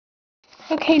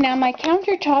Okay, now my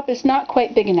countertop is not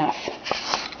quite big enough.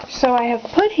 So I have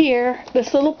put here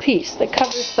this little piece that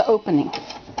covers the opening,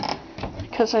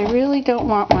 because I really don't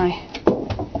want my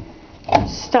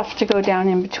stuff to go down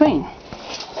in between.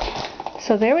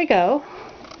 So there we go.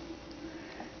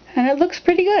 And it looks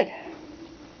pretty good.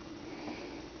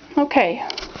 Okay,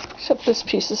 except this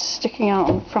piece is sticking out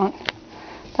in front.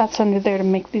 That's under there to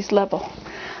make these level.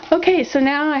 Okay, so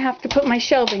now I have to put my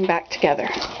shelving back together.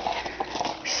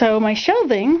 So my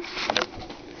shelving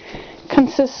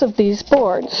consists of these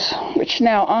boards, which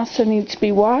now also need to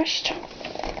be washed.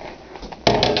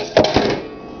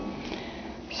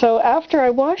 So after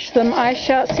I wash them,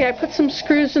 I put some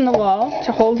screws in the wall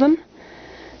to hold them,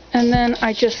 and then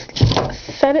I just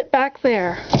set it back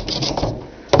there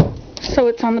so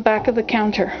it's on the back of the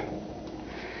counter,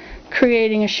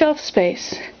 creating a shelf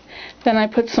space. Then I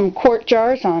put some quart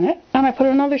jars on it, and I put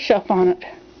another shelf on it.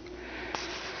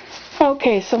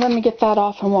 Okay, so let me get that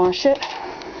off and wash it,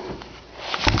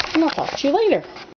 and I'll talk to you later.